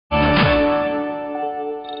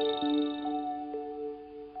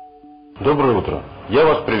Доброе утро. Я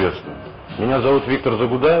вас приветствую. Меня зовут Виктор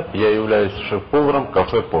Загудаев, я являюсь шеф-поваром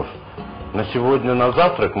кафе «Пош». На сегодня на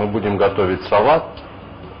завтрак мы будем готовить салат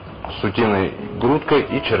с утиной грудкой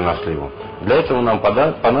и черносливом. Для этого нам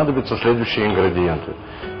понадобятся следующие ингредиенты.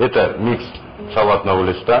 Это микс салатного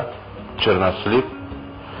листа, чернослив,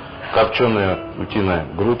 копченая утиная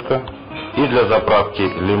грудка и для заправки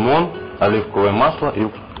лимон, оливковое масло и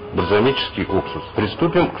бальзамический уксус.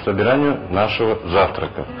 Приступим к собиранию нашего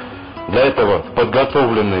завтрака. Для этого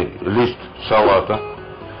подготовленный лист салата.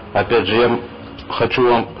 Опять же, я хочу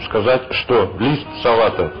вам сказать, что лист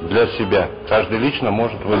салата для себя каждый лично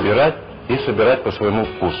может выбирать и собирать по своему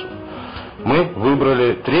вкусу. Мы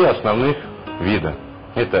выбрали 3 основных вида.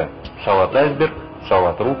 Это салат айсберг,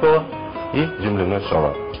 салат руккола и земляной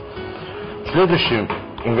салат. Следующим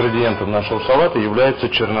ингредиентом нашего салата является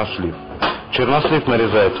чернослив. Чернослив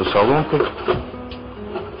нарезается соломкой.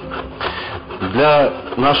 Для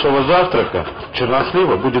нашего завтрака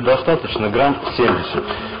чернослива будет достаточно грамм 70.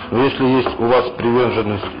 Но если есть у вас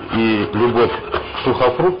приверженность и любовь к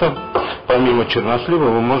сухофруктам, помимо чернослива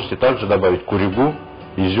вы можете также добавить курагу,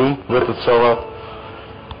 изюм в этот салат.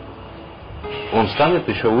 Он станет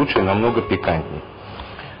еще лучше и намного пикантнее.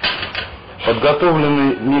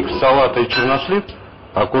 Подготовленный микс салата и чернослив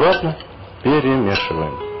аккуратно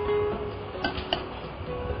перемешиваем,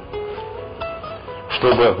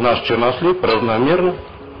 чтобы наш чернослив равномерно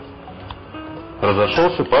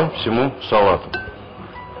разошелся по всему салату.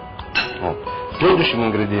 Следующим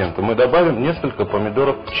ингредиентом мы добавим несколько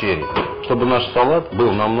помидоров черри, чтобы наш салат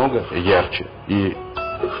был намного ярче. И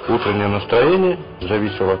утреннее настроение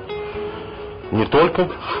зависело не только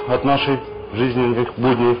от нашей жизненных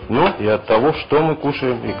будней, но и от того, что мы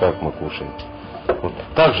кушаем и как мы кушаем.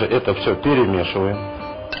 Также это все перемешиваем.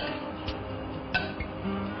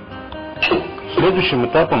 Следующим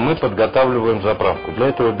этапом мы подготавливаем заправку. Для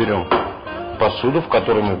этого берем посуду, в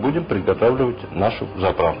которой мы будем приготавливать нашу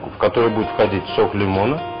заправку, в которой будет входить сок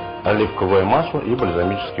лимона, оливковое масло и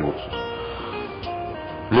бальзамический уксус.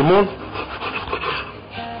 Лимон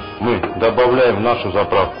мы добавляем в нашу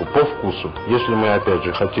заправку по вкусу. Если мы опять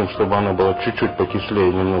же хотим, чтобы оно было чуть-чуть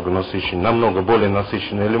покислее, немного насыщеннее, намного более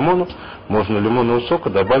насыщенное лимону, можно лимонного сока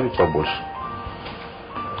добавить побольше.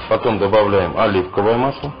 Потом добавляем оливковое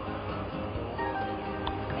масло.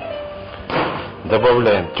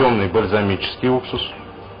 Добавляем темный бальзамический уксус.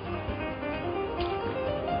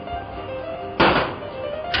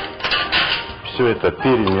 Все это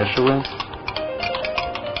перемешиваем.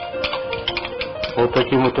 Вот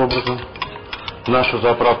таким вот образом. Наша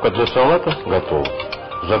заправка для салата готова.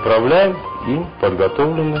 Заправляем им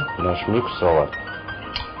подготовленный наш микс салата.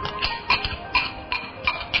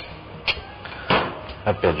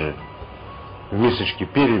 Опять же, в мисочке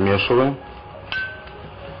перемешиваем.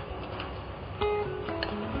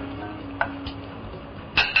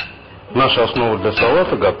 Наша основа для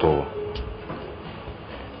салата готова.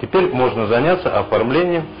 Теперь можно заняться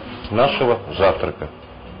оформлением нашего завтрака.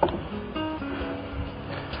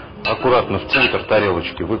 Аккуратно в центр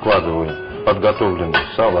тарелочки выкладываем подготовленный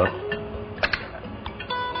салат.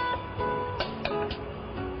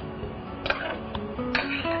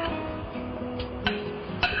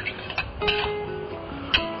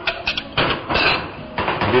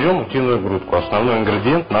 Берем утиную грудку, основной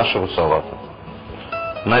ингредиент нашего салата.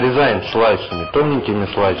 Нарезаем слайсами, тоненькими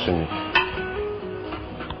слайсами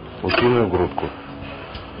утиную грудку.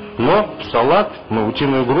 Но в салат мы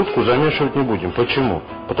утиную грудку замешивать не будем. Почему?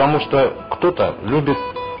 Потому что кто-то любит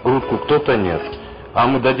грудку, кто-то нет. А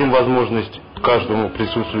мы дадим возможность каждому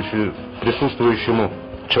присутствующему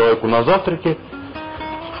человеку на завтраке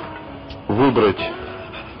выбрать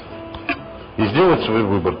и сделать свой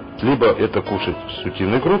выбор. Либо это кушать с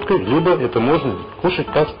утиной грудкой, либо это можно кушать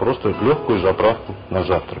как просто легкую заправку на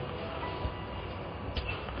завтрак.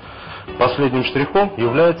 Последним штрихом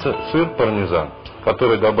является сыр пармезан,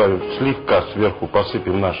 который добавим слегка сверху,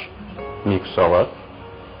 посыпем наш микс-салат.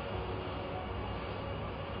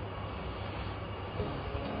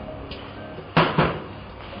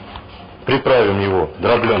 Приправим его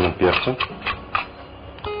дробленым перцем.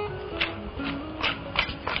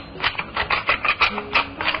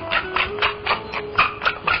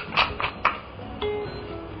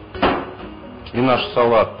 И наш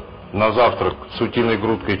салат на завтрак с утиной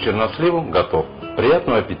грудкой и черносливом готов.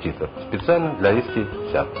 Приятного аппетита! Специально для ИСКЕ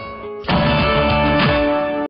СӘТ.